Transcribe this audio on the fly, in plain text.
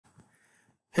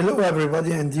Hello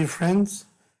everybody and dear friends.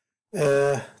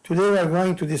 Today we are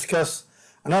going to discuss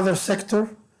another sector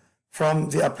from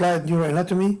the applied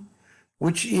neuroanatomy,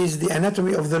 which is the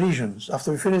anatomy of the regions.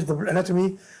 After we finish the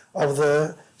anatomy of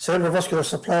the cerebrovascular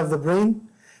supply of the brain,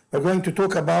 we're going to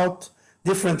talk about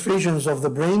different regions of the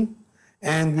brain,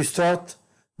 and we start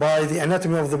by the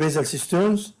anatomy of the basal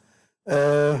cisterns.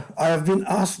 I have been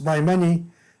asked by many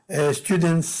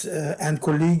students and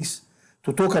colleagues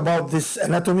to talk about this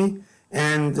anatomy,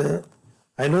 and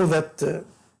I know that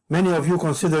many of you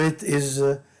consider it as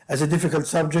a difficult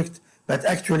subject, but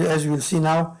actually, as you will see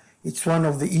now, it's one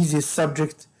of the easiest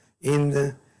subjects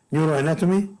in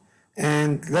neuroanatomy.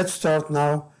 And let's start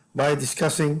now by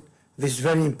discussing this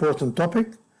very important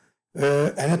topic,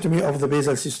 anatomy of the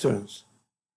basal cisterns.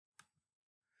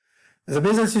 The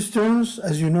basal cisterns,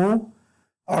 as you know,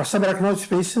 are subarachnoid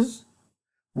spaces,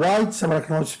 wide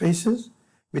subarachnoid spaces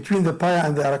between the pia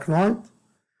and the arachnoid,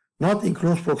 not in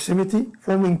close proximity,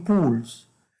 forming pools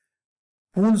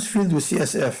filled with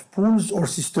CSF, pools or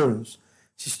cisterns.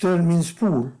 Cistern means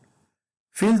pool,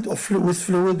 filled with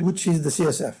fluid, which is the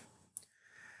CSF.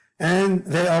 And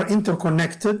they are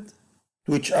interconnected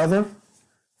to each other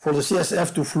for the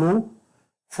CSF to flow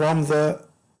from the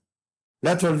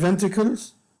lateral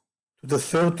ventricles to the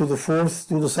third, to the fourth,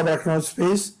 to the subarachnoid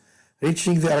space,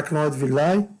 reaching the arachnoid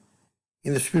villi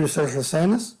in the superior sagittal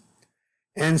sinus.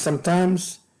 And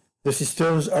sometimes the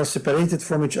cisterns are separated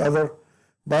from each other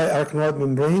by arachnoid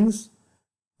membranes.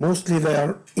 Mostly they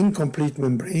are incomplete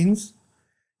membranes,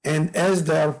 and as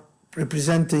they are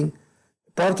representing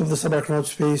part of the subarachnoid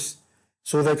space,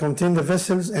 so they contain the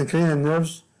vessels and cranial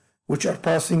nerves which are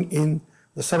passing in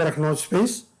the subarachnoid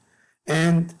space,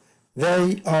 and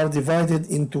they are divided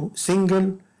into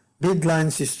single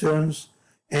midline cisterns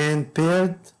and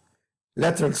paired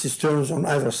lateral cisterns on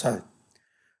either side.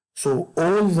 So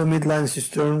all the midline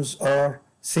cisterns are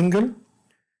single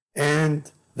and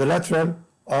the lateral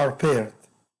are paired.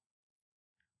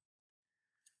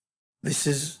 This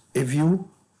is a view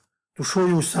to show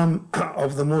you some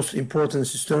of the most important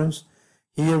cisterns.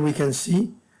 Here we can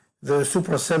see the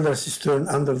suprasellar cistern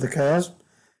under the chiasm.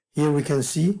 Here we can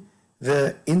see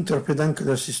the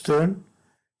interpeduncular cistern.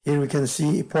 Here we can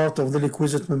see part of the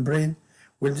liquidus membrane.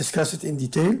 We'll discuss it in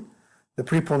detail. The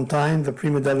prepontine, the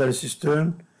premedullary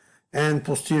cistern, and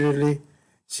posteriorly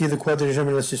see the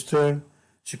quadrigeminal cistern,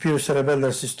 superior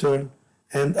cerebellar cistern,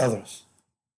 and others.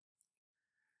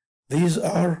 These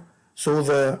are,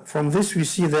 from this we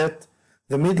see that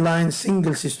the midline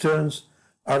single cisterns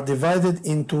are divided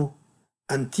into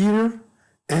anterior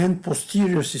and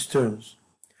posterior cisterns.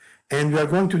 And we are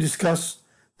going to discuss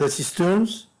the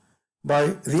cisterns by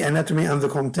the anatomy and the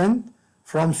content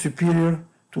from superior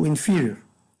to inferior.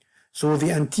 So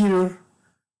the anterior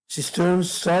cisterns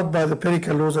start by the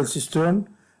pericallosal cistern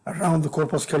around the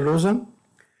corpus callosum,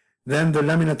 then the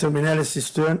lamina terminalis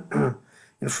cistern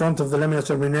in front of the lamina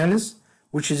terminalis,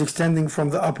 which is extending from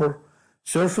the upper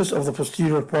surface of the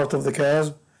posterior part of the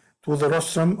chiasm to the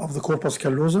rostrum of the corpus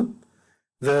callosum.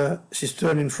 The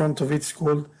cistern in front of it is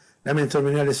called lamina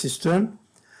terminalis cistern.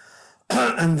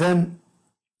 And then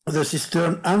the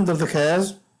cistern under the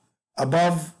chiasm,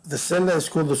 above the cella, is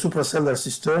called the suprasellar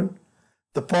cistern.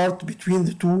 The part between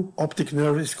the two optic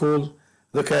nerves is called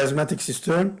the chiasmatic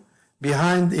cistern.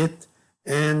 Behind it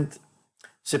and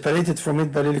separated from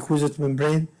it by the liquidus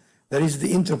membrane, there is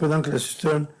the interpeduncular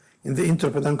cistern in the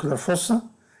interpeduncular fossa,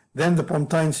 then the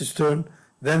pontine cistern,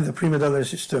 then the premedullary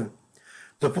cistern.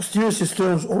 The posterior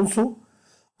cisterns also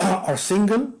are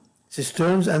single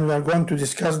cisterns, and we are going to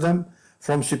discuss them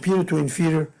from superior to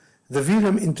inferior. The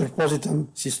velum interpositum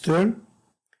cistern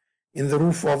in the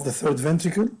roof of the third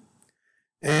ventricle,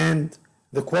 and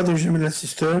the quadrigeminal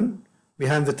cistern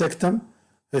behind the tectum,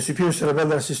 the superior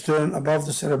cerebellar cistern above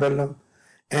the cerebellum,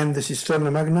 and the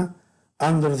cisterna magna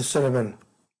under the cerebellum.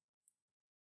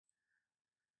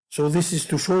 So this is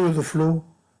to show you the flow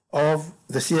of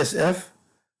the CSF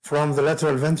from the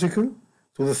lateral ventricle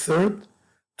to the third,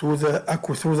 through the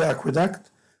aqueduct,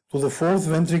 to the fourth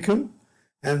ventricle,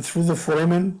 and through the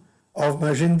foramen of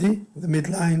Magendie, the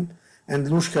midline, and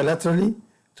Luschka laterally,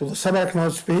 to the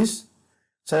subarachnoid space,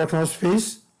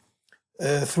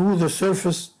 through the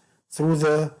surface, through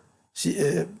the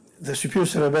superior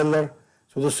cerebellar,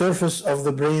 to the surface of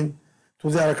the brain, to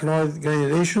the arachnoid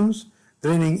granulations,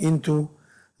 draining into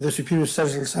the superior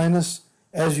sagittal sinus,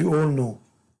 as you all know.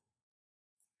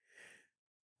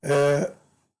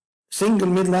 Single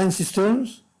midline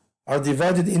cisterns are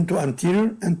divided into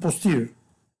anterior and posterior.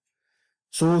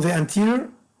 So the anterior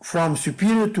from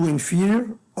superior to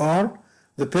inferior are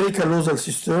the pericallosal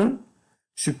cistern,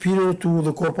 superior to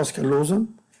the corpus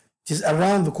callosum, It is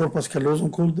around the corpus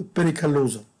callosum, called the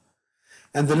pericallosal.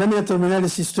 And the lamina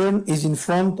terminalis cistern is in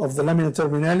front of the lamina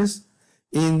terminalis,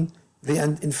 in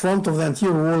front of the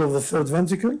anterior wall of the third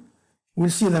ventricle. We'll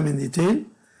see them in detail.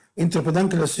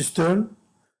 Interpeduncular cistern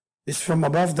is from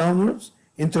above downwards.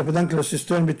 Interpeduncular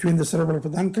cistern between the cerebral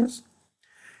peduncles.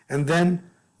 And then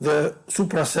the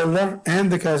suprasellar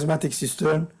and the chiasmatic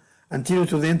cistern anterior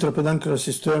to the interpeduncular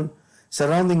cistern,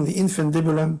 surrounding the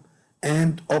infundibulum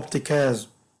and optic chiasm.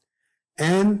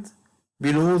 And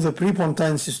below the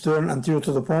prepontine cistern anterior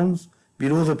to the pons,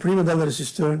 below the premedullary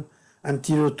cistern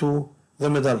anterior to the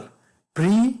medulla.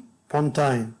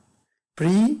 Prepontine,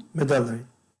 premedullary,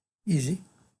 easy.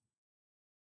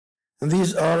 And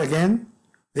these are again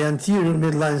the anterior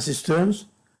midline cisterns,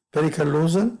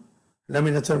 pericallosal,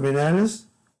 lamina terminalis,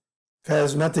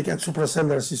 chiasmatic and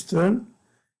suprasellar cistern,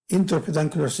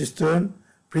 interpeduncular cistern,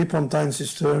 prepontine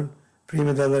cistern,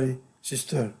 premedullary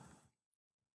cistern.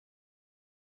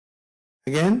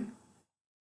 Again,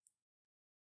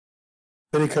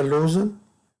 pericallosal,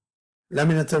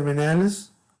 lamina terminalis,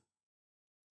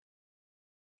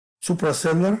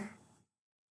 suprasellar,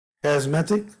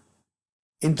 chiasmatic,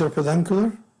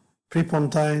 interpeduncular,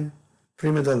 prepontine,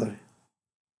 premedullary.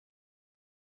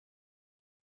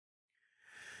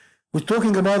 We're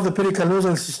talking about the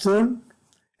pericallosal cistern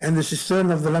and the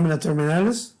cistern of the lamina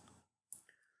terminalis.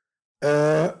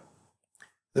 The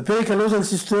pericallosal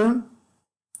cistern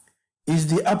is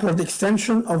the upward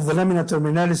extension of the lamina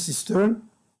terminalis cistern,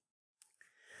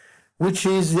 which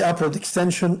is the upward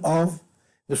extension of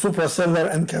the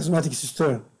suprasellar and chiasmatic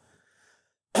cistern.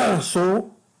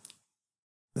 So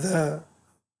the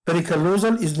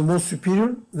pericallosal is the most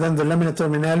superior, then the lamina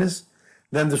terminalis,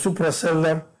 then the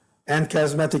suprasellar and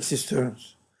chiasmatic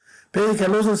cisterns.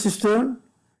 Pericallosal cistern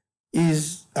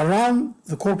is around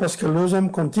the corpus callosum,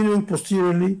 continuing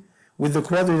posteriorly with the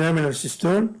quadrilamellar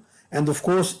cistern. And of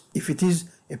course, if it is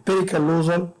a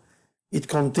pericallosal, it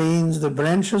contains the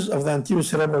branches of the anterior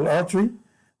cerebral artery,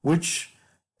 which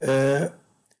pass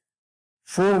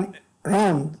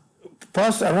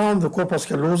around the corpus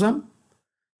callosum,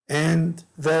 and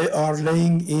they are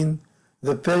laying in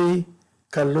the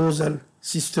pericallosal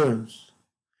cisterns.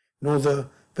 You know, the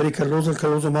pericallosal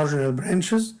callosomarginal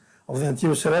branches of the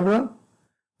anterior cerebral.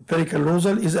 The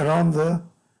pericallosal is around the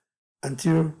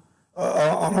anterior,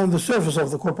 around the surface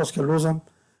of the corpus callosum,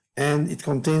 and it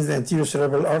contains the anterior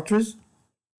cerebral arteries.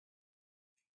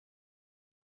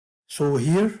 So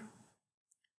here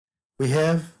we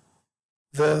have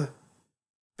the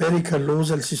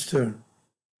pericallosal cistern.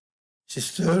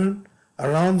 Cistern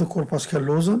around the corpus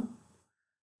callosum,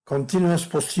 continuous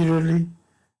posteriorly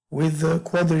with the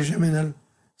quadrigeminal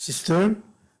cistern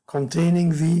containing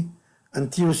the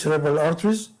anterior cerebral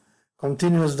arteries,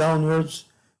 continuous downwards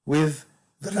with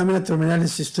the lamina terminalis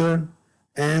cistern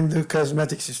and the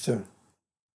chiasmatic cistern.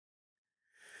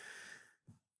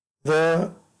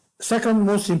 The second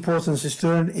most important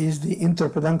cistern is the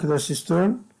interpeduncular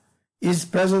cistern. It is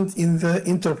present in the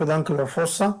interpeduncular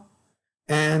fossa,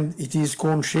 and it is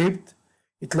cone-shaped.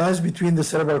 It lies between the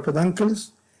cerebral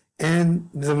peduncles and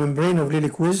the membrane of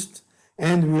Lilliquist,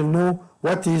 and we'll know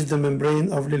what is the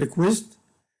membrane of Lilliquist,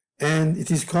 and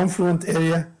it is confluent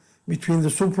area between the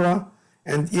supra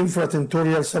and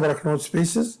infratentorial subarachnoid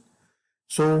spaces.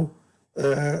 So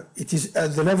it is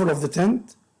at the level of the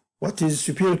tent. What is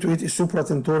superior to it is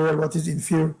supratentorial, what is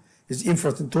inferior is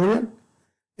infratentorial,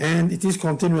 and it is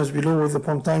continuous below with the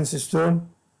pontine cistern,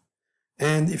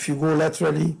 and if you go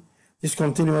laterally, it is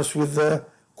continuous with the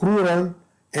crural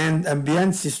and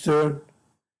ambient cistern,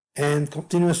 and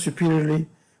continuous superiorly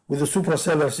with the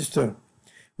suprasellar cistern.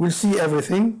 We'll see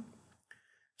everything.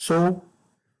 So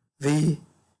the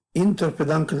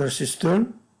interpeduncular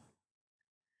cistern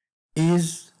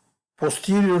is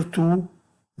posterior to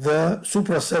the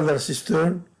suprasellar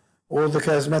cistern or the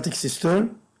chiasmatic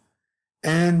cistern,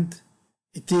 and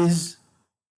it is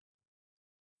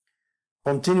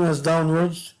continuous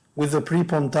downwards with the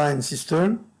prepontine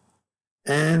cistern,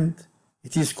 and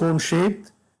it is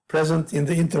cone-shaped, present in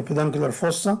the interpeduncular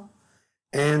fossa,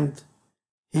 and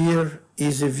here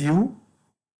is a view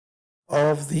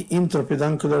of the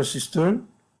interpeduncular cistern.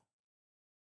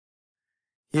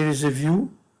 Here is a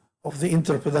view of the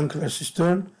interpeduncular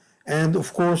cistern, and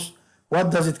of course,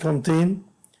 what does it contain?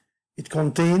 It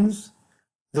contains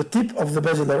the tip of the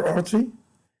basilar artery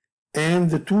and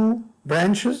the two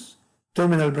branches,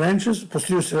 terminal branches,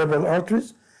 posterior cerebral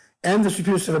arteries, and the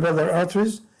superior cerebellar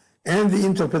arteries, and the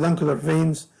interpeduncular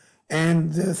veins,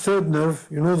 and the third nerve.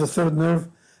 You know, the third nerve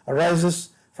arises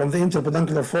from the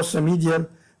interpeduncular fossa medial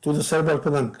to the cerebral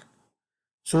peduncle.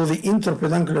 So the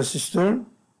interpeduncular cistern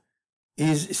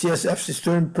is CSF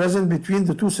cistern present between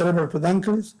the two cerebral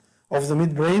peduncles of the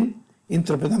midbrain,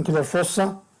 interpeduncular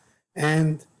fossa,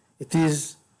 and it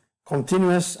is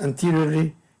continuous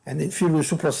anteriorly and inferior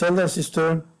suprasellar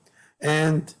cistern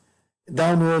and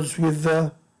downwards with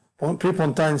the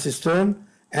prepontine cistern,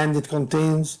 and it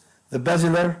contains the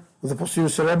basilar with the posterior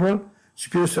cerebral,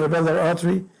 superior cerebellar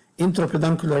artery,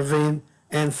 intrapeduncular vein,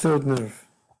 and third nerve.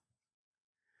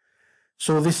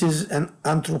 So this is an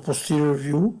anteroposterior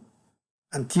view.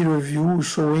 Anterior view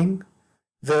showing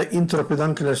the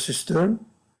intrapeduncular cistern.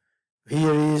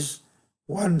 Here is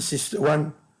one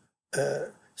cerebral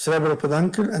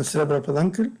peduncle, and cerebral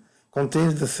peduncle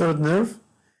contains the third nerve,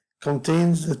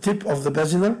 contains the tip of the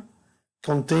basilar,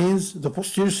 contains the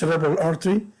posterior cerebral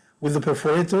artery with the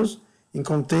perforators, and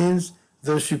contains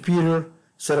the superior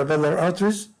cerebellar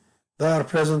arteries. They are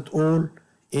present all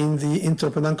in the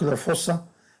interpeduncular fossa,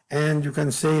 and you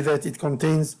can say that it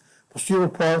contains posterior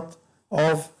part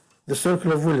of the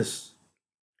circle of Willis.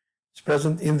 It's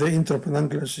present in the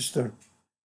interpeduncular cistern.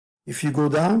 If you go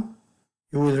down,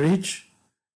 you will reach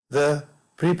the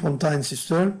prepontine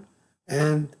cistern,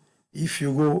 and if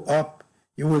you go up,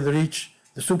 you will reach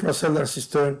the suprasellar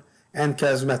cistern and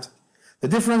chiasmatic. The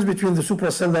difference between the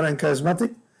suprasellar and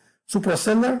chiasmatic: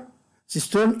 suprasellar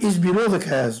cistern is below the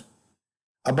chiasm,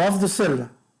 above the cella.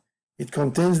 It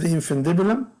contains the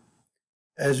infundibulum,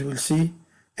 as you will see,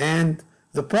 and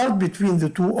the part between the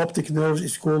two optic nerves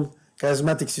is called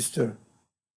chiasmatic cistern.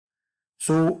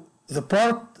 So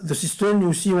the cistern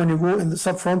you see when you go in the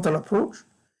subfrontal approach,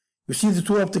 you see the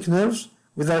two optic nerves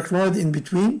with arachnoid in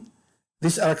between.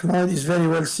 This arachnoid is very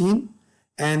well seen,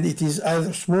 and it is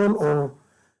either small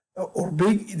or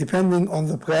big, depending on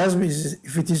the chiasm,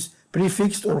 if it is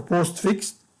prefixed or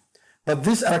post-fixed. But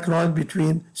this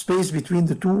arachnoid space between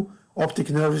the two optic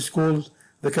nerves is called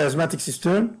the chiasmatic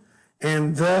cistern,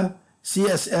 and the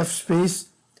CSF space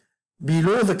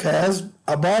below the chiasm,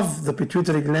 above the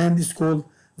pituitary gland, is called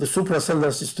the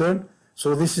suprasellar cistern.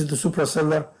 So this is the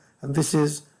suprasellar, and this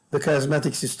is the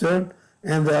chiasmatic cistern,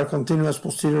 and they are continuous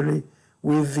posteriorly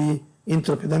with the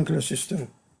interpeduncular cistern.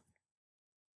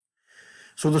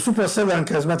 So the suprasellar and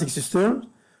chiasmatic cisterns,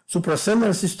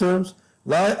 suprasellar cisterns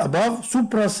lie above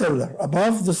suprasellar,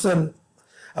 above the cell,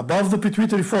 above the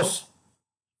pituitary fossa.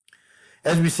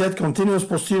 As we said, continuous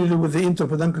posteriorly with the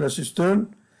interpeduncular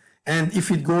cistern, and if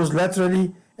it goes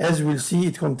laterally, as we'll see,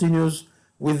 it continues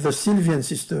with the sylvian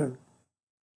cistern.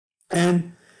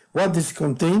 And what does it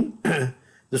contain?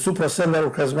 The suprasellar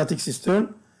or chiasmatic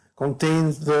cistern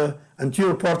contains the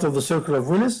anterior part of the circle of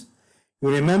Willis. You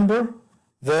remember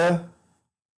the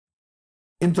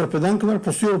interpeduncular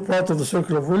posterior part of the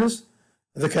circle of Willis.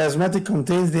 The chiasmatic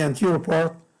contains the anterior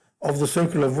part of the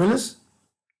circle of Willis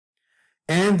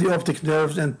and the optic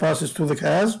nerves, and passes to the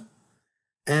chiasm.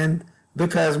 And the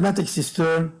chiasmatic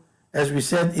cistern, as we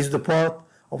said, is the part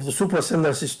of the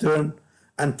suprasellar cistern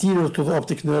anterior to the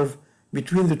optic nerve,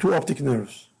 between the two optic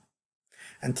nerves,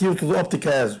 anterior to the optic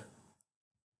chiasm.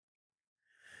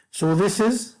 So this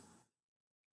is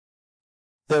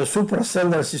the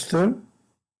suprasellar cistern.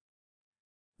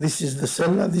 This is the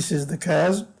cella, this is the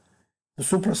chiasm, the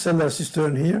suprasellar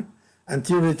cistern here.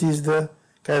 Anterior it is the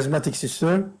chiasmatic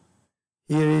cistern.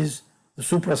 Here is the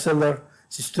suprasellar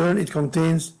cistern. It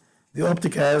contains the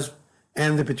optic chiasm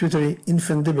and the pituitary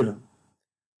infundibulum,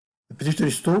 the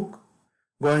pituitary stalk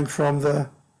going from the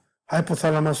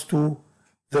hypothalamus to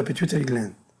the pituitary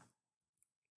gland.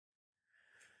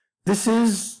 This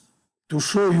is to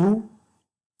show you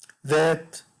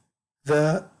that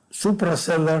the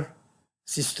suprasellar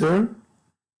cistern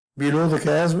below the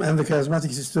chiasm and the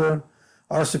chiasmatic cistern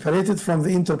are separated from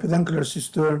the interpeduncular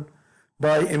cistern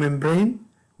by a membrane,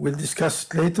 we'll discuss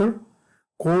it later,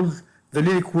 called the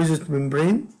lyric-Wisit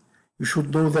membrane. You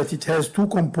should know that it has two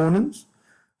components,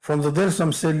 from the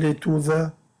dorsum sellae to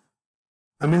the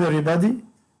mammillary body,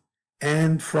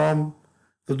 and from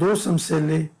the dorsum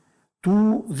sellae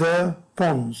to the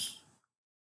pons.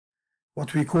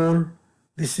 What we call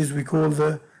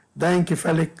the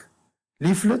diencephalic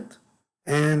leaflet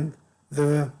and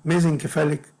the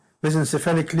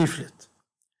mesencephalic leaflet.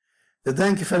 The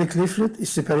diencephalic leaflet is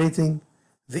separating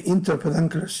the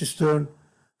interpeduncular cistern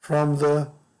from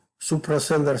the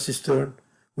suprasellar cistern,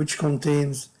 which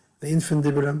contains the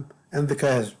infundibulum and the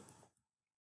chiasm.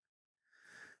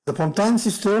 The pontine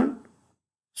cistern,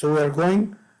 so we are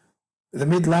going the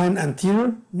midline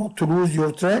anterior, not to lose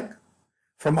your track.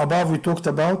 From above we talked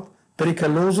about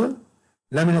pericallosal,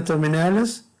 lamina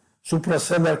terminalis,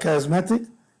 suprasellar chiasmatic,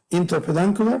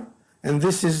 interpeduncular, and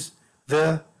this is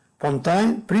the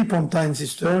pontine, prepontine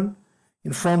cistern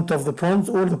in front of the pons,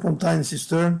 or the pontine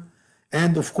cistern,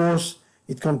 and of course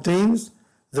it contains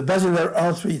the basilar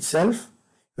artery itself.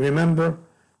 Remember,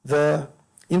 the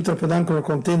interpeduncular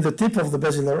contains the tip of the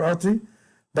basilar artery,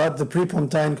 but the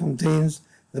prepontine contains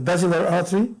the basilar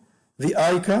artery, the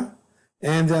ICA,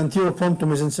 and the anterior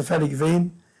pontomesencephalic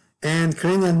vein, and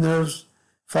cranial nerves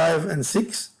 5 and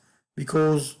 6,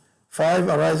 because 5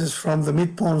 arises from the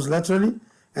mid-pons laterally,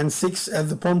 and 6 at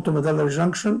the pontomedullary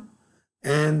junction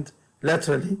and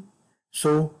laterally.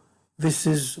 So this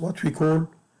is what we call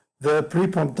the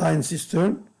prepontine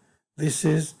cistern. This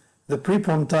is the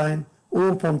prepontine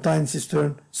or pontine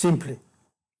cistern simply.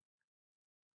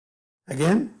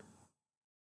 Again,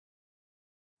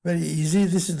 very easy.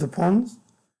 This is the pons,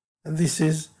 and this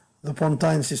is the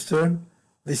pontine cistern.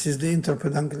 This is the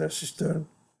interpeduncular cistern,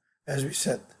 as we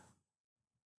said.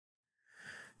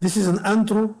 This is an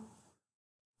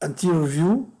anterior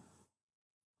view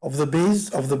of the base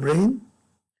of the brain,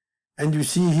 and you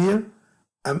see here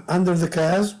I'm under the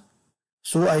chiasm,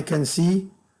 so I can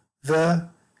see the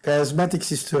chiasmatic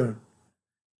cistern.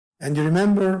 And you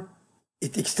remember,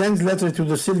 it extends laterally to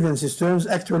the sylvian cisterns.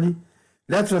 Actually,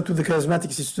 lateral to the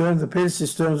chiasmatic cistern, the pale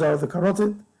cisterns are the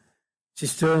carotid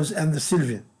cisterns and the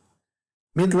sylvian.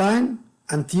 Midline,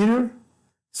 anterior,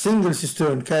 single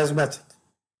cistern, chiasmatic.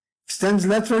 Extends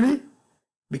laterally,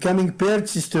 becoming paired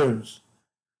cisterns.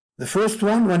 The first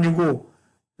one, when you go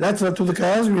lateral to the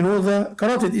chiasm, you know the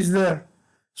carotid is there,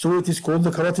 so it is called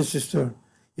the carotid cistern.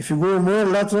 If you go more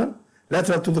lateral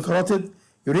to the carotid,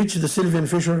 you reach the sylvian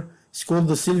fissure, it's called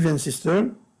the sylvian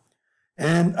cistern.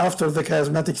 And after the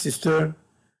chiasmatic cistern,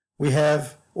 we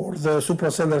have, or the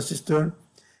suprasellar cistern,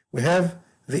 we have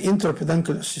the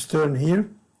interpeduncular cistern here,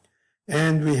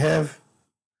 and we have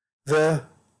the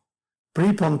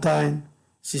prepontine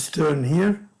cistern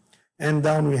here, and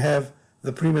down we have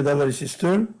the premedullary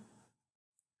cistern.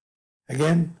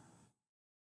 Again,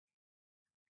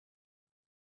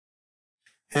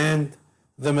 and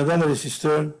the medullary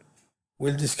cistern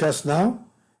we'll discuss now.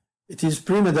 It is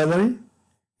premedullary.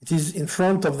 It is in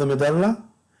front of the medulla.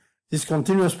 It is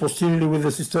continuous posteriorly with the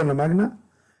cisterna magna.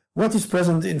 What is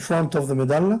present in front of the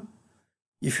medulla?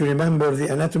 If you remember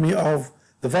the anatomy of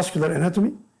the vascular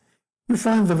anatomy, you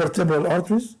find the vertebral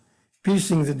arteries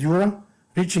piercing the dura,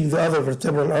 reaching the other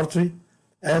vertebral artery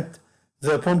at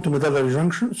the pontomedullary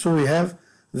junction. So we have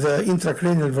the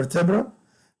intracranial vertebra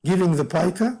giving the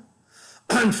pica,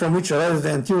 from which arises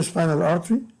the anterior spinal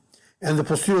artery and the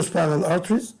posterior spinal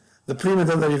arteries, the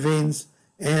premedullary veins,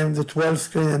 and the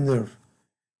 12th cranial nerve.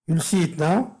 You'll see it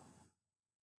now.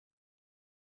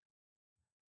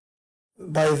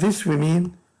 By this we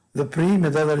mean the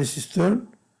premedullary cistern,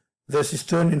 the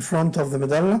cistern in front of the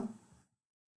medulla.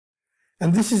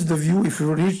 And this is the view if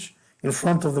you reach in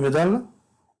front of the medulla,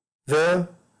 the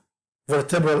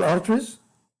vertebral arteries,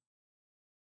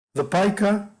 the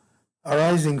pica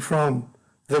arising from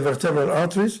the vertebral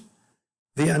arteries,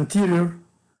 the anterior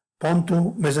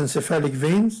pontomesencephalic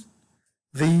veins,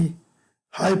 the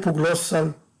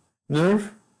hypoglossal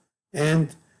nerve,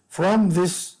 and from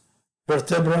this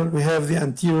vertebral we have the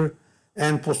anterior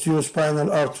and posterior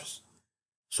spinal arteries.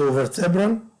 So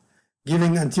vertebral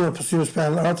giving anterior posterior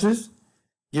spinal arteries,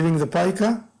 giving the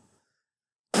pica,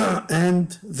 and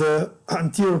the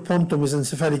anterior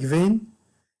pontomesencephalic vein,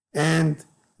 and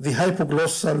the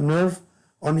hypoglossal nerve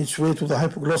on its way to the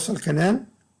hypoglossal canal,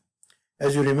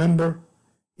 as you remember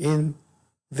in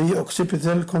the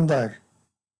occipital condyle.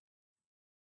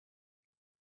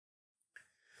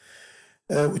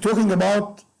 We're talking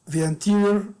about the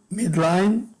anterior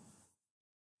midline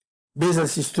basal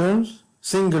cisterns,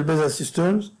 single basal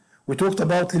cisterns. We talked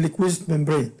about liquid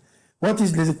membrane. What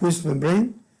is liquid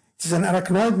membrane? It is an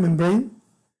arachnoid membrane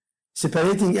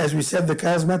separating, as we said, the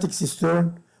chiasmatic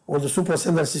cistern or the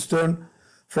suprasellar cistern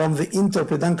from the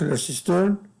interpeduncular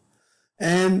cistern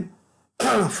and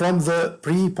from the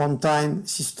prepontine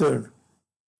cistern.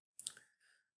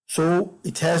 So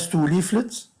it has two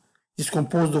leaflets. It's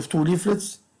composed of two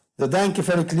leaflets, the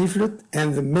diencephalic leaflet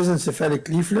and the mesencephalic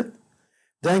leaflet.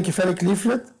 Diencephalic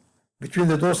leaflet between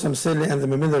the dorsum sellae and the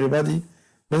mammillary body,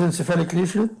 mesencephalic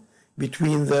leaflet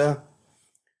between the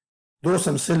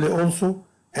dorsum sellae also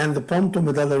and the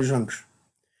pontomedullary junction.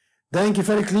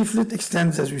 Diencephalic leaflet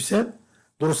extends, as we said,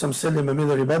 dorsum sellae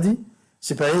mammillary body,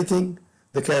 separating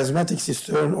the chiasmatic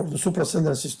cistern or the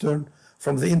suprasellar cistern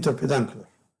from the interpeduncular.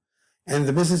 And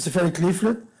the mesencephalic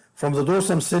leaflet from the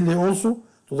dorsum sellae also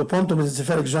to the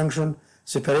pontomesencephalic junction,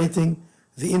 separating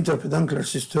the interpeduncular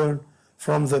cistern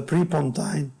from the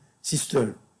prepontine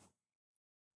cistern.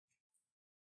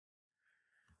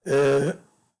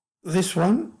 This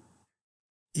one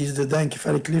is the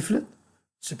diencephalic leaflet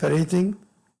separating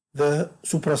the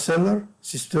suprasellar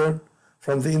cistern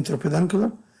from the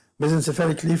interpeduncular,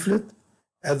 mesencephalic leaflet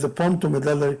at the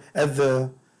pontomedullary, at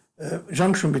the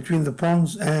junction between the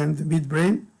pons and the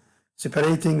midbrain,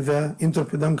 separating the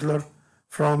interpeduncular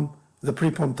from the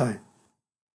prepontine.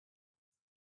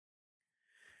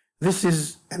 This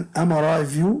is an MRI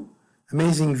view,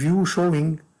 amazing view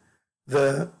showing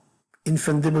the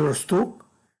infundibular stalk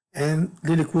and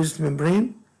liquid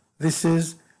membrane. This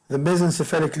is the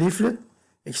mesencephalic leaflet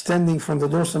extending from the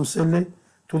dorsum sellae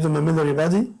to the mammillary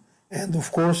body, and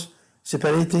of course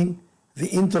separating the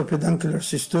interpeduncular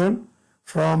cistern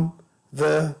from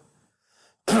the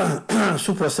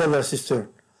suprasellar cistern.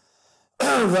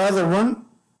 The other one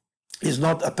is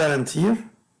not apparent here,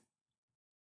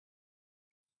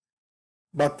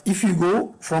 but if you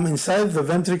go from inside the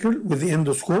ventricle with the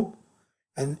endoscope,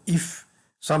 and if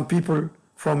some people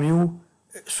from you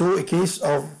saw a case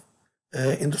of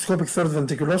endoscopic third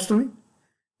ventriculostomy,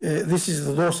 this is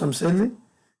the dorsum sellae.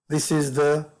 This is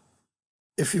the,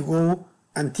 if you go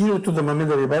anterior to the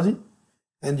mammillary body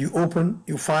and you open,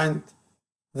 you find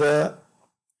the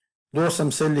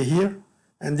dorsum sellae here,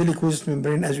 and the liquid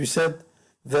membrane, as we said,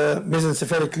 the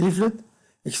mesencephalic leaflet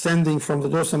extending from the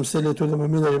dorsum sellae to the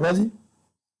mammillary body,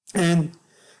 and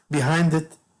behind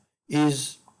it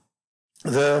is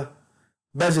the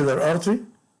basilar artery.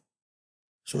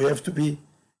 So you have to be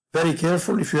very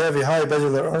careful. If you have a high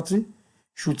basilar artery, you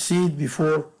should see it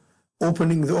before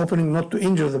opening the opening, not to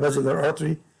injure the basilar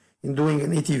artery in doing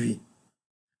an ATV.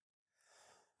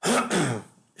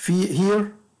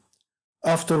 Here,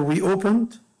 after we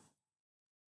opened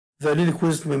the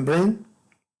liquid membrane,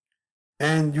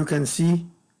 and you can see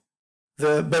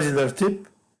the basilar tip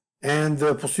and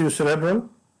the posterior cerebral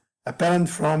apparent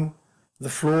from the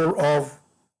floor of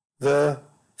the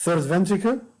third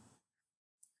ventricle.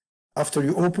 After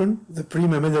you open the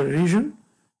premammillary region,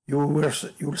 you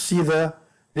will see the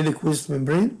liquid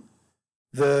membrane,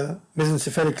 the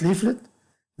mesencephalic leaflet,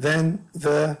 then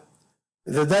the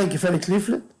diencephalic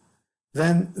leaflet,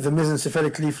 then the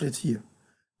mesencephalic leaflet here.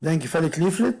 Diencephalic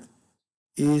leaflet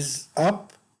is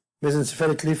up,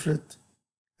 mesencephalic leaflet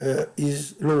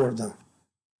is lower down.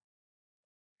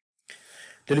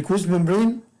 The liquid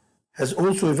membrane has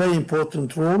also a very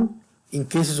important role in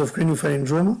cases of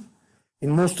craniopharyngoma.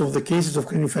 In most of the cases of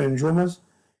craniopharyngiomas,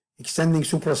 extending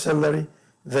supracellary,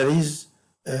 there is,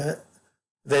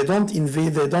 they don't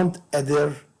invade, they don't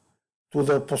adhere to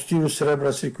the posterior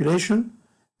cerebral circulation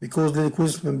because the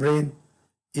liquid membrane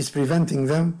is preventing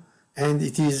them, and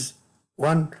it is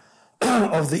one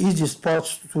of the easiest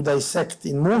parts to dissect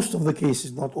in most of the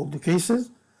cases, not all the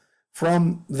cases,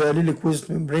 from the liquid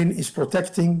membrane is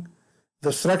protecting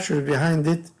the structure behind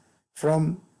it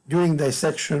from during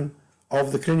dissection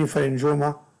of the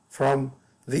craniopharyngoma from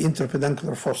the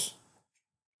interpeduncular fossa.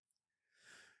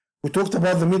 We talked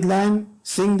about the midline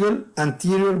single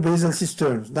anterior basal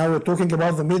cisterns. Now we're talking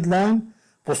about the midline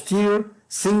posterior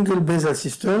single basal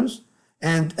cisterns,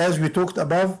 and as we talked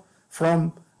above,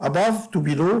 from above to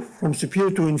below, from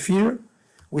superior to inferior,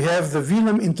 we have the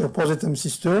velum interpositum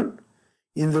cistern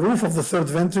in the roof of the third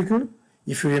ventricle.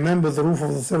 If you remember the roof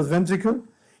of the third ventricle,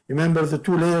 remember the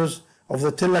two layers of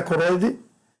the tilla choroidae,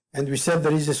 and we said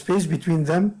there is a space between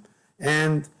them,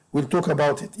 and we'll talk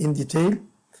about it in detail,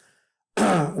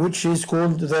 which is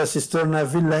called the cisterna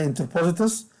villa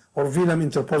interpositus or velum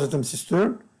interpositum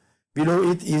cistern.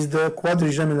 Below it is the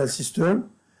quadrigeminal cistern,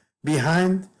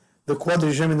 behind the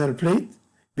quadrigeminal plate,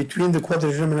 between the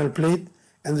quadrigeminal plate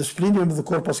and the splenium of the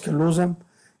corpus callosum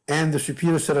and the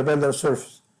superior cerebellar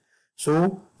surface.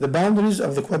 So the boundaries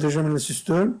of the quadrigeminal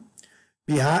cistern,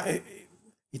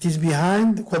 it is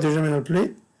behind the quadrigeminal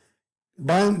plate,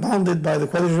 bounded by the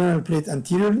quadrigeminal plate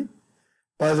anteriorly,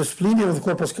 by the splenium of the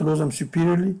corpus callosum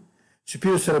superiorly,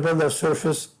 superior cerebellar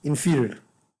surface inferiorly.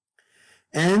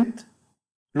 And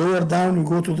lower down you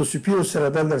go to the superior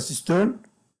cerebellar cistern,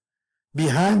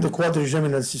 behind the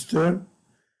quadrigeminal cistern,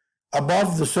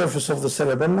 above the surface of the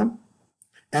cerebellum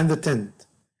and the tent,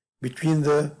 between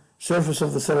the surface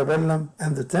of the cerebellum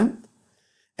and the tent,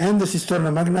 and the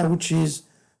cisterna magna, which is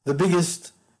the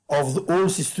biggest of all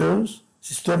cisterns,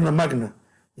 cisterna magna.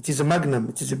 It is a magnum,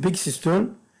 it is a big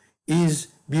cistern, is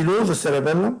below the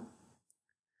cerebellum,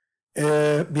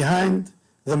 behind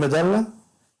the medulla,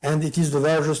 and it is the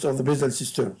largest of the basal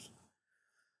cisterns.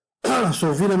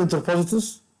 So velum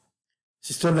interpositus,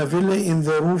 cisterna villae in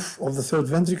the roof of the third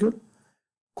ventricle,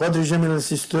 quadrigeminal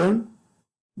cistern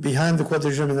behind the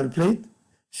quadrigeminal plate,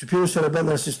 superior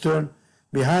cerebellar cistern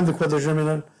behind the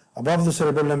quadrigeminal, above the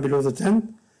cerebellum, below the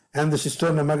tent, and the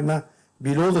cisterna magna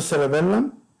below the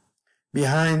cerebellum,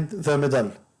 behind the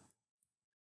medulla.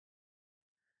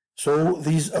 So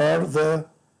these are the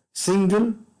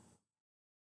single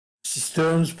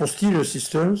cisterns, posterior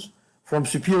cisterns from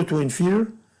superior to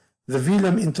inferior, the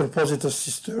velum interpositus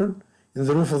cistern in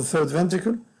the roof of the third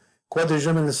ventricle,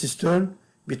 quadrigeminal cistern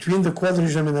between the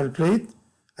quadrigeminal plate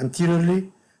anteriorly,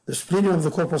 the splenium of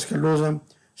the corpus callosum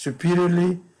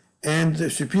superiorly, and the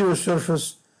superior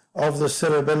surface of the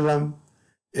cerebellum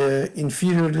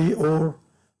inferiorly or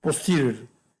posteriorly.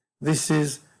 This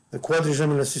is the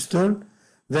quadrigeminal cistern.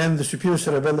 Then the superior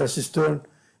cerebellar cistern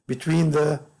between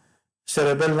the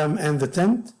cerebellum and the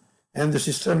tent, and the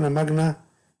cisterna magna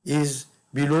is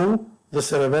below the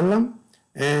cerebellum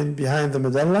and behind the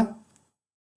medulla.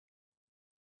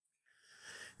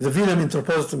 The velum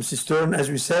interpositum cistern,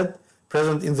 as we said,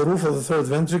 present in the roof of the third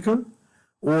ventricle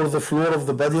or the floor of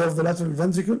the body of the lateral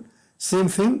ventricle, same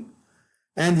thing,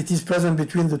 and it is present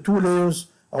between the two layers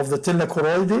of the tilla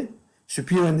choroidae,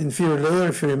 superior and inferior layer.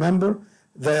 If you remember,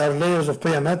 they are layers of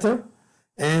pia mater,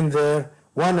 and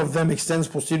one of them extends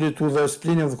posterior to the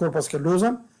splenium of the corpus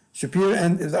callosum, superior,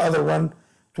 and the other one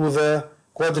to the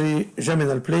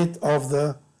quadrigeminal plate of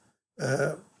the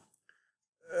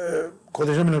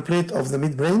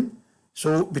midbrain.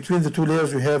 So between the two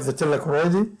layers, we have the tilla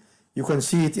choroidae. You can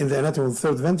see it in the anatomy of the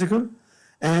third ventricle,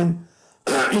 and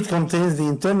it contains the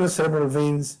internal cerebral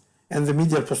veins and the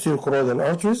medial posterior choroidal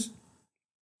arteries.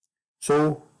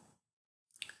 So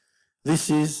this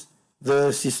is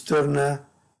the cisterna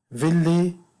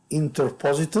villi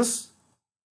interpositus,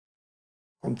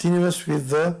 continuous with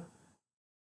the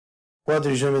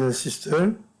quadrigeminal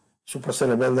cistern,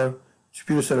 supracerebellar,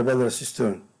 superior cerebellar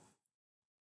cistern.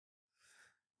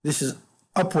 This is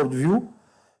upward view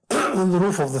on the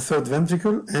roof of the third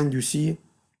ventricle, and you see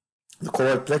the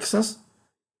choroid plexus,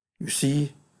 you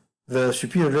see the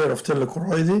superior layer of tilla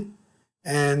choroidae,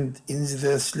 and in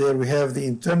this layer we have the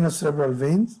internal cerebral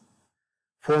veins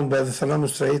formed by the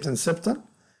thalamus striate and septal,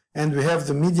 and we have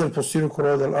the medial posterior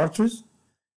choroidal arteries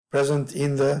present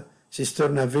in the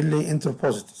cisterna villi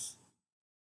interpositus.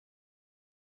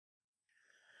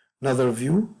 Another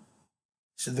view,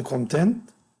 this is the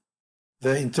content,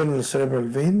 the internal cerebral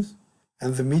veins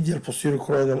and the medial posterior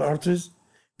choroidal arteries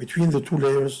between the two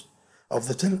layers of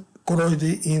the tilla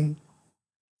choroidae in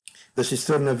the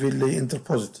cisterna villi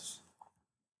interpositus.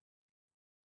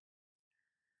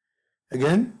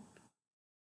 Again,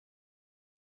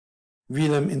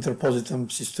 velum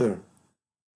interpositum cistern.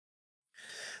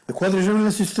 The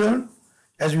quadrigeminal cistern,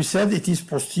 as we said, it is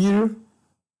posterior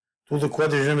to the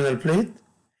quadrigeminal plate.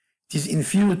 It is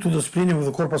inferior to the splenium of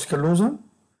the corpus callosum,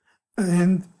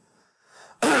 and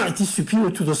it is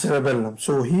superior to the cerebellum.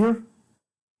 So here,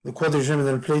 the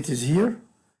quadrigeminal plate is here,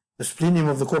 the splenium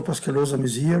of the corpus callosum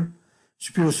is here,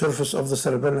 superior surface of the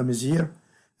cerebellum is here,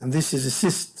 and this is a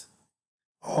cyst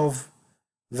of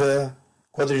the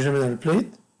quadrigeminal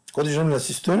plate, quadrigeminal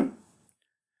cistern.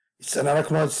 It's an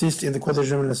arachnoid cyst in the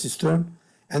quadrigeminal cistern,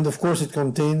 and of course it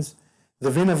contains the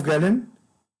vein of Galen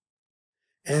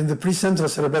and the precentral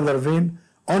cerebellar vein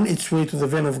on its way to the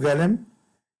vein of Galen,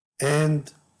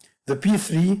 and the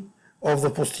P3 of the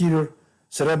posterior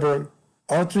cerebral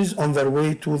arteries on their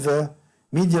way to the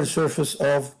medial surface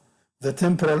of the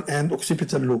temporal and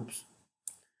occipital lobes.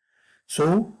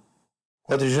 So,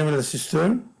 quadrigeminal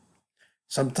cistern,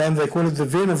 sometimes they call it the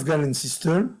vein of Galen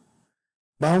cistern,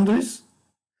 boundaries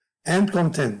and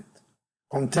content.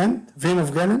 Content, vein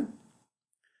of Galen,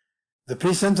 the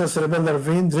precentral cerebellar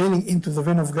vein draining into the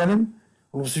vein of Galen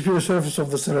on the superior surface of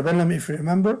the cerebellum, if you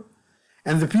remember,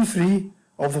 and the P3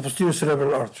 of the posterior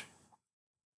cerebral artery.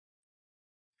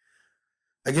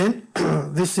 Again,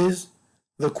 this is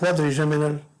the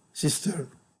quadrigeminal cistern.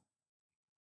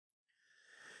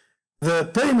 The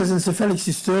perimesencephalic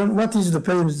cistern, what is the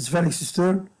perimesencephalic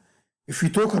cistern? If we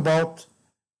talk about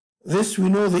this, we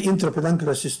know the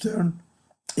intrapeduncular cistern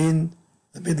in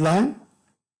the midline,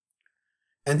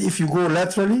 and if you go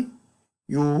laterally,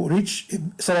 you reach a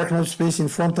subarachnoid space in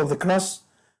front of the crus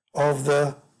of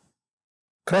the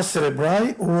crus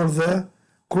cerebri or the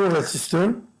crural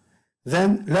cistern.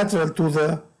 Then lateral to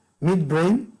the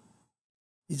midbrain,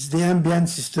 it's the ambient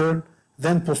cistern,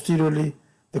 then posteriorly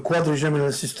the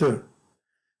quadrigeminal cistern.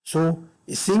 So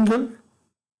a single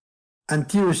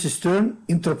anterior cistern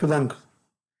intrapeduncular,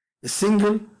 a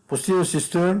single posterior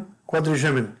cistern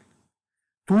quadrigeminal,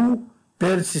 two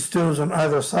paired cisterns on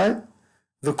either side,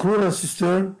 the crural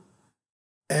cistern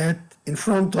in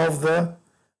front of the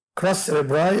crus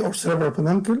cerebri or cerebral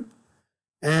peduncle,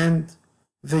 and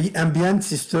the ambient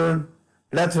cistern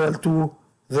lateral to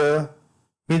the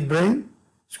midbrain.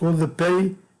 It's called the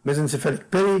perimesencephalic,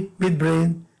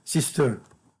 peri-midbrain cistern.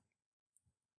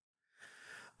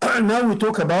 Now we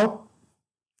talk about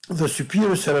the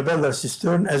superior cerebellar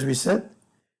cistern, as we said,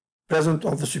 present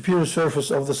on the superior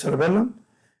surface of the cerebellum,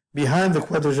 behind the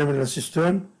quadrigeminal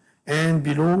cistern and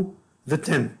below the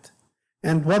tent.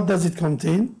 And what does it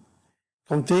contain?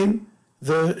 Contain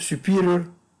the superior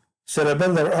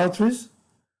cerebellar arteries,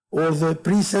 or the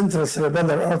precentral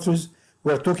cerebellar arteries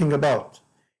we are talking about.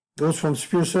 Goes from the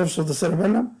superior surface of the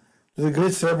cerebellum to the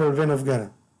great cerebral vein of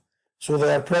Ghana. So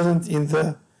they are present in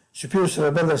the superior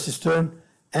cerebellar cistern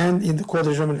and in the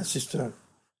quadrigeminal cistern.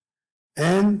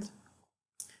 And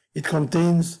it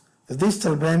contains the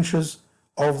distal branches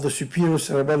of the superior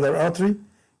cerebellar artery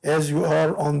as you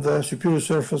are on the superior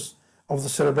surface of the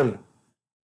cerebellum.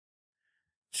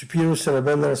 Superior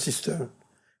cerebellar cistern,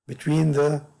 between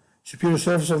the superior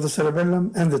surface of the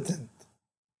cerebellum and the tent.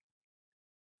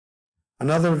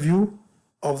 Another view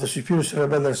of the superior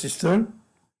cerebellar cistern.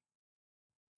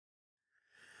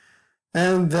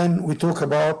 And then we talk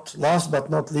about, last but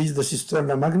not least, the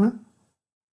cisterna magna.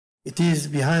 It is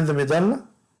behind the medulla.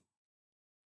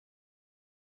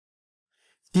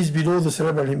 It is below the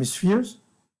cerebral hemispheres.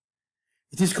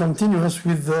 It is continuous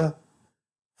with the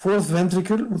fourth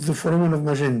ventricle with the foramen of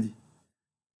Magendie.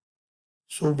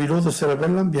 So below the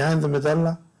cerebellum, behind the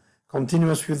medulla,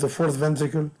 continuous with the fourth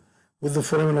ventricle with the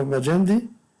foramen of Magendie,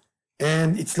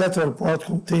 and its lateral part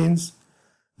contains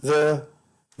the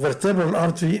vertebral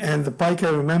artery and the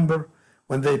pica. Remember,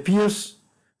 when they pierce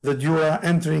the dura,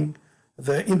 entering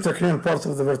the intracranial part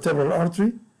of the vertebral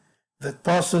artery that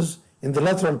passes in the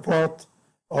lateral part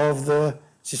of the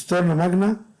cisterna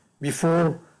magna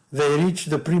before they reach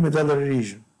the premedullary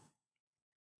region.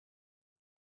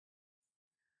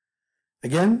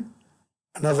 Again,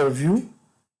 another view,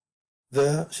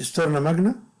 the cisterna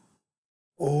magna,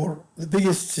 or the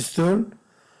biggest cistern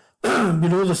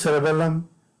below the cerebellum,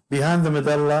 behind the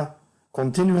medulla,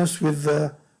 continuous with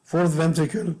the fourth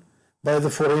ventricle by the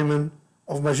foramen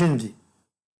of Magendie.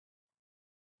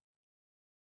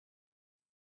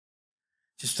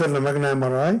 Cisterna magna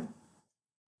MRI.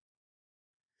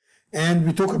 And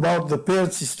we talk about the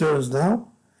paired cisterns now,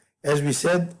 as we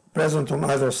said, present on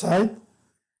either side,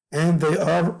 and they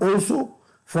are also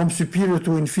from superior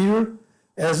to inferior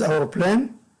as our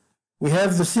plan. We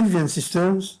have the Sylvian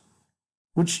cisterns,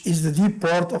 which is the deep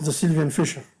part of the Sylvian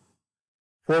fissure,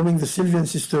 forming the Sylvian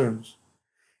cisterns.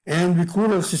 And the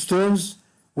crural cisterns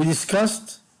we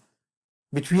discussed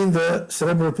between the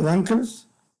cerebral peduncles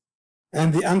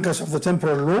and the uncus of the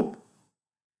temporal lobe,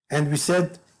 and we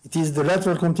said it is the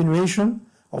lateral continuation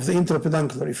of the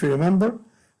intrapeduncular. If you remember,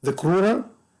 the crural,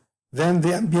 then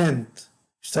the ambient.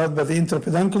 Start by the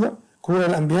intrapeduncular,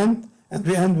 crural, ambient, and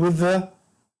we end with the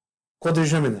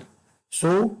quadrigeminal.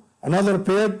 So another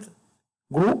paired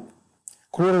group,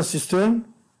 crural cistern,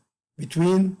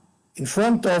 between, in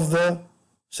front of the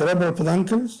cerebral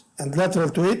peduncles and lateral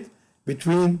to it,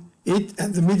 between it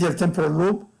and the medial temporal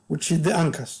lobe, which is the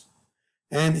uncus.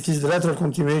 And it is the lateral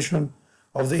continuation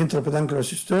of the intrapeduncular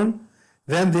cistern.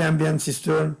 Then the ambient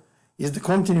cistern is the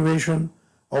continuation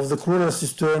of the crural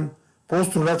cistern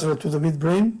posterolateral to the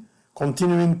midbrain,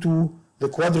 continuing to the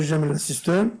quadrigeminal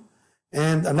cistern.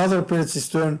 And another paired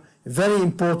cistern, a very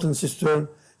important cistern,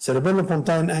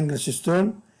 cerebellopontine angle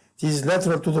cistern. It is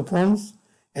lateral to the pons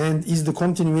and is the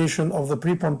continuation of the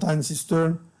prepontine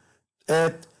cistern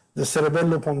at the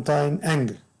cerebellopontine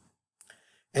angle.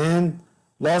 And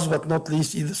last but not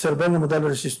least is the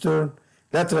cerebellomedullary cistern,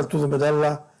 lateral to the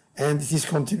medulla, and it is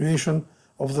continuation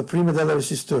of the premedullary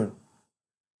cistern.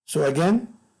 So again,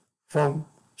 from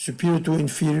superior to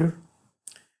inferior,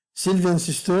 Sylvian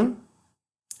cistern,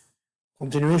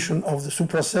 continuation of the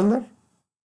suprasellar,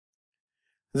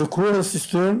 the crural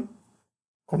cistern,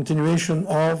 continuation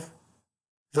of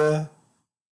the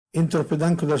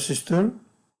interpeduncular cistern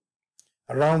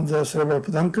around the cerebral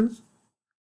peduncles,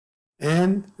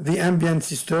 and the ambient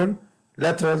cistern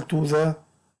lateral to the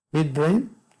midbrain,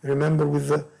 remember, with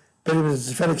the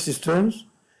perimesencephalic cisterns,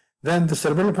 then the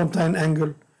cerebellopontine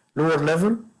angle lower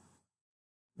level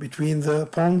between the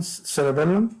pons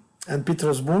cerebellum and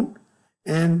petrous bone,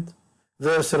 and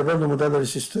the cerebellomedullary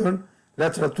cistern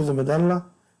lateral to the medulla,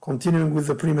 continuing with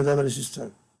the premedullary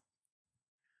cistern.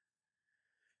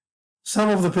 Some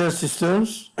of the paired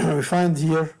cisterns we find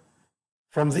here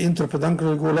from the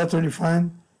interpeduncular, go laterally,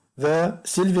 find the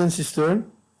Sylvian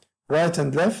cistern, right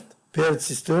and left, paired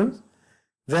cistern,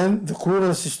 then the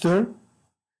crural cistern,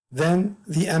 then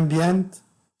the ambient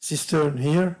cistern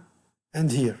here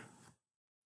and here.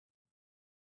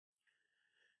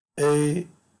 A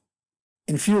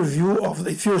inferior view of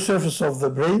the inferior surface of the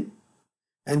brain,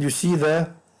 and you see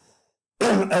the,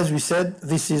 as we said,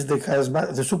 this is the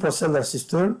suprasellar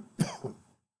cistern.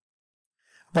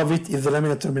 Above it is the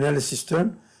lamina terminalis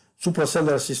cistern.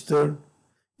 Suprasellar cistern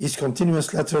is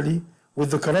continuous laterally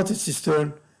with the carotid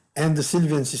cistern and the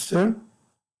Sylvian cistern.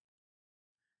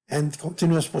 and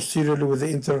continues posteriorly with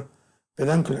the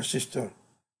interpeduncular cistern.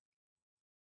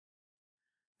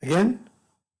 Again,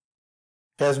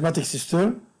 chiasmatic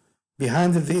cistern,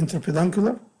 behind it the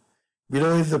interpeduncular,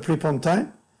 below it the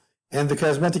prepontine, and the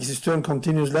chiasmatic cistern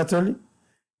continues laterally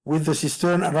with the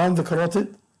cistern around the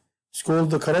carotid. It's called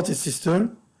the carotid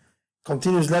cistern,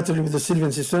 continues laterally with the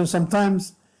sylvian cistern.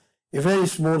 Sometimes a very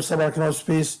small subarachnoid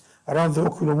space around the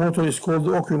oculomotor is called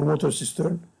the oculomotor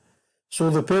cistern. So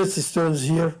the paired cisterns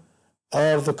here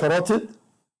are the carotid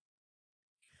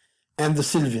and the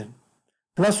sylvian,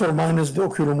 plus or minus the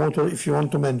oculomotor if you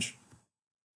want to mention.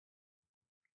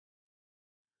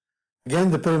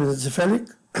 Again, the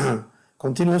pyramidocephalic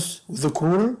continues with the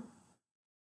crural,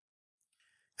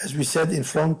 as we said, in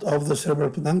front of the cerebral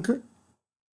peduncle,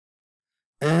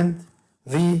 and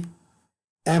the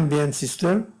ambient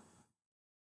cistern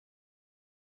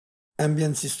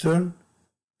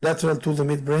lateral to the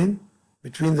midbrain,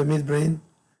 between the midbrain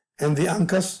and the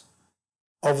uncus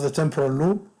of the temporal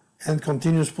lobe, and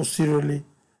continues posteriorly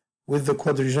with the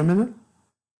quadrigeminal.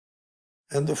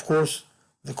 And of course,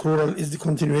 the crural is the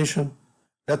continuation,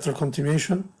 lateral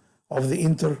continuation of the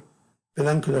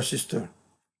interpeduncular cistern.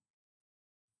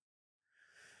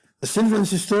 The sylvian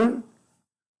cistern,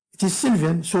 it is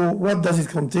sylvian, so what does it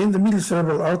contain? The middle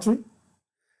cerebral artery,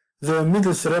 the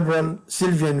middle cerebral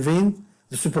sylvian vein,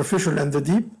 the superficial and the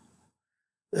deep,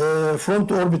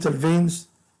 frontoorbital veins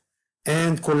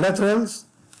and collaterals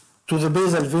to the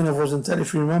basal vena horizontale.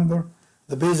 If you remember,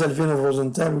 the basal vena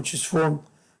horizontale, which is formed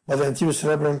by the anterior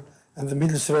cerebral and the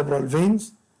middle cerebral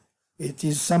veins, it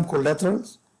is some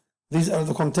collaterals. These are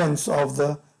the contents of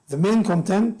the main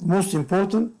content, most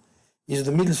important, is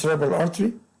the middle cerebral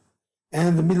artery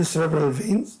and the middle cerebral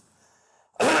veins.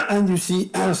 And you see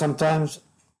sometimes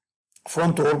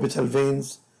frontoorbital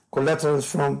veins, collaterals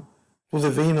to the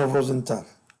vena horizontale.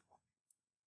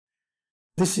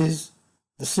 This is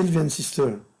the sylvian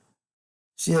cistern.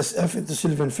 CSF is the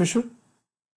sylvian fissure,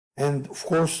 and of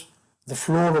course the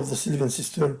floor of the sylvian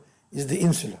cistern is the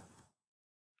insula.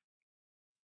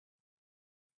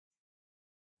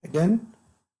 Again,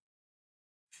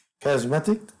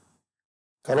 chiasmatic,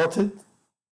 carotid,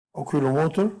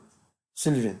 oculomotor,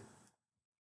 sylvian.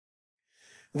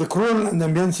 The crural and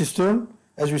ambient cistern,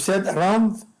 as we said,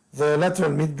 around the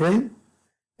lateral midbrain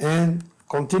and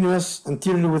continuous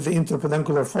anteriorly with the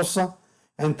interpeduncular fossa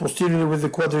and posteriorly with the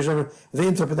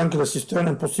interpeduncular cistern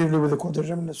and posteriorly with the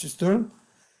quadrigeminal cistern.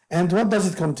 And what does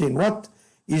it contain? What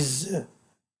is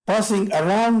passing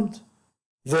around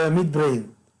the midbrain?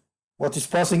 What is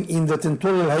passing in the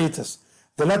tentorial hiatus,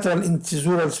 the lateral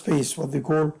incisoral space, what they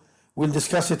call, we'll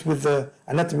discuss it with the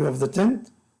anatomy of the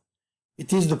tent.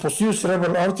 It is the posterior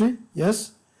cerebral artery,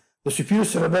 yes. The superior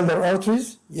cerebellar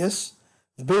arteries, yes.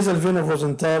 The basal vena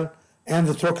horizontale and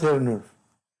the trochlear nerve.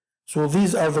 So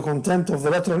these are the content of the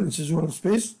lateral incisoral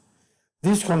space.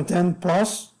 These content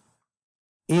pass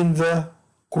in the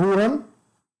crural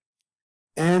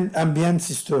and ambient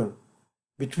cistern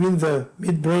between the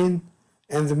midbrain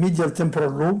and the medial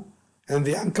temporal lobe and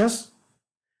the uncus,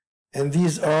 and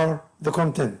these are the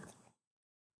content.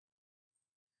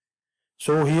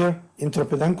 So here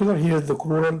interpeduncular, here the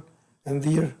crural, and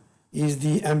there is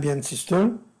the ambient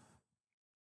cistern.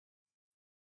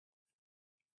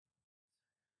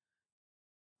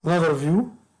 Another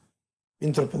view,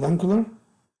 interpeduncular,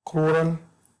 crural,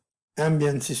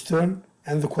 ambient cistern,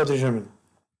 and the quadrigeminal.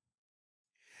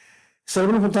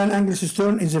 Cerebropontine angle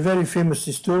cistern is a very famous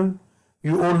cistern.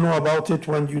 You all know about it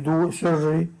when you do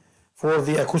surgery for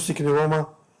the acoustic neuroma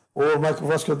or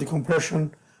microvascular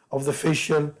decompression of the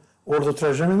facial or the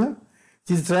trigeminal.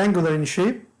 It is triangular in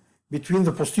shape between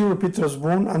the posterior petrous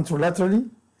bone anterolaterally,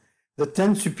 the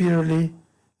tent superiorly,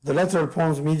 the lateral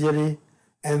pons medially,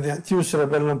 and the anterior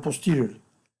cerebellum posteriorly.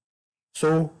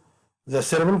 So the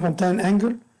cerebropontine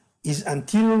angle is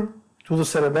anterior to the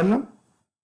cerebellum.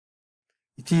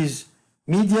 It is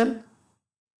medial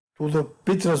to the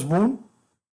petrous bone,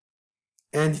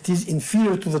 and it is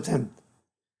inferior to the tent.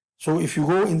 So if you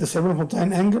go in the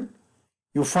cerebropontine angle,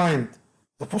 you find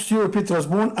the posterior petrous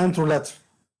bone anterolateral.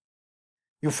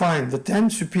 You find the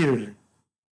tent superiorly.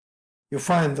 You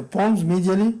find the pons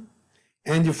medially,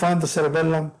 and you find the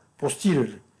cerebellum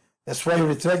posteriorly. That's why you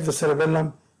retract the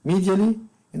cerebellum medially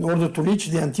in order to reach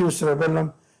the anterior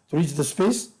cerebellum, to reach the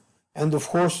space. And of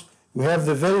course, you have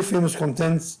the very famous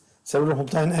contents,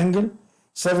 cerebropontine angle,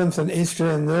 7th and 8th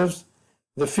cranial nerves,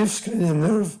 the 5th cranial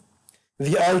nerve,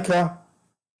 the ICA,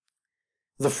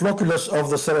 the flocculus of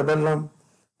the cerebellum,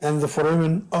 and the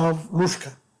foramen of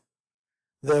Luschka.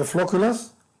 The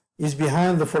flocculus is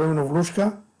behind the foramen of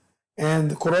Luschka, and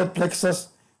the choroid plexus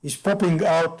is popping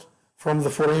out from the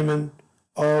foramen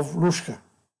of Luschka.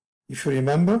 if you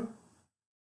remember.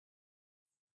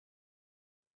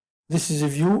 This is a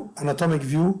view, anatomic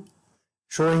view,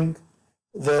 showing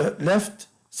the left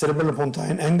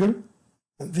cerebellopontine angle,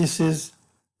 and this is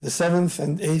the 7th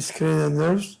and 8th cranial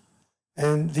nerves,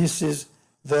 and this is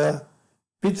the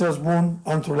petrous bone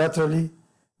anterolaterally,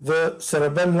 the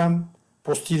cerebellum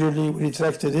posteriorly, we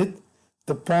retracted it,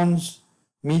 the pons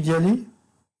medially,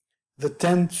 the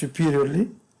 10th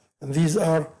superiorly, and these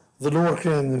are the lower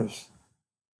cranial nerves.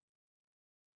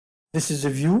 This is a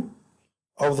view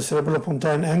of the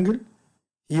cerebellopontine angle.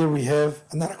 Here we have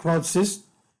an arachnoid cyst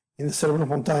in the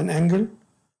cerebellopontine angle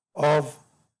of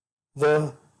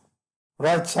the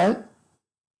right side,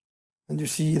 and you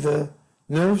see the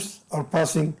nerves are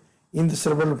passing in the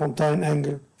cerebellopontine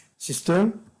angle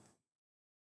cistern.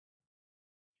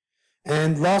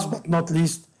 And last but not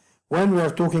least, when we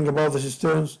are talking about the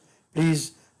cisterns,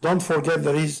 please don't forget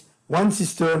there is one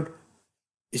cistern.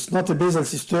 It's not a basal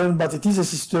cistern, but it is a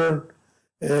cistern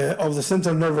of the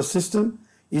central nervous system,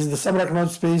 is the subarachnoid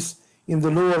space in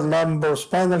the lower lumbar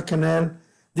spinal canal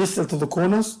distal to the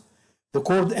conus. The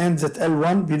cord ends at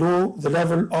L1, below the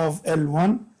level of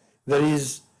L1. There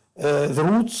is the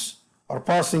roots are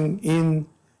passing in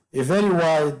a very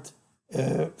wide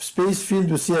space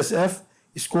filled with CSF.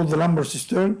 It's called the lumbar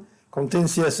cistern,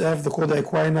 contains CSF, the coda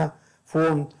equina,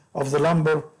 formed of the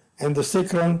lumbar and the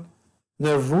sacral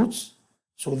nerve roots.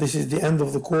 So this is the end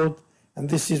of the cord, and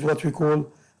this is what we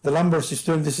call the lumbar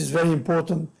cistern. This is very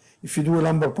important if you do a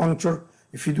lumbar puncture,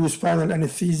 if you do spinal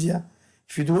anesthesia,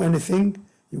 if you do anything,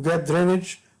 you get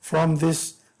drainage from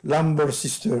this lumbar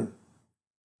cistern.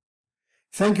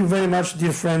 Thank you very much,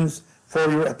 dear friends, for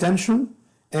your attention.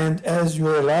 And as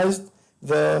you realized,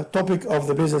 the topic of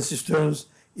the basal cisterns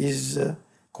is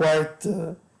quite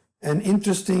an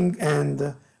interesting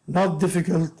and not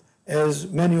difficult as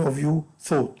many of you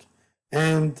thought.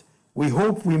 And we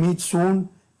hope we meet soon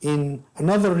in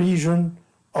another region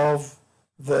of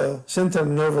the central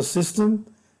nervous system.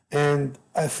 And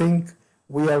I think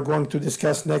we are going to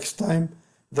discuss next time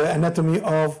the anatomy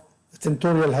of the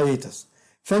tentorial hiatus.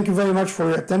 Thank you very much for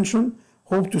your attention.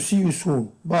 Hope to see you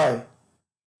soon. Bye.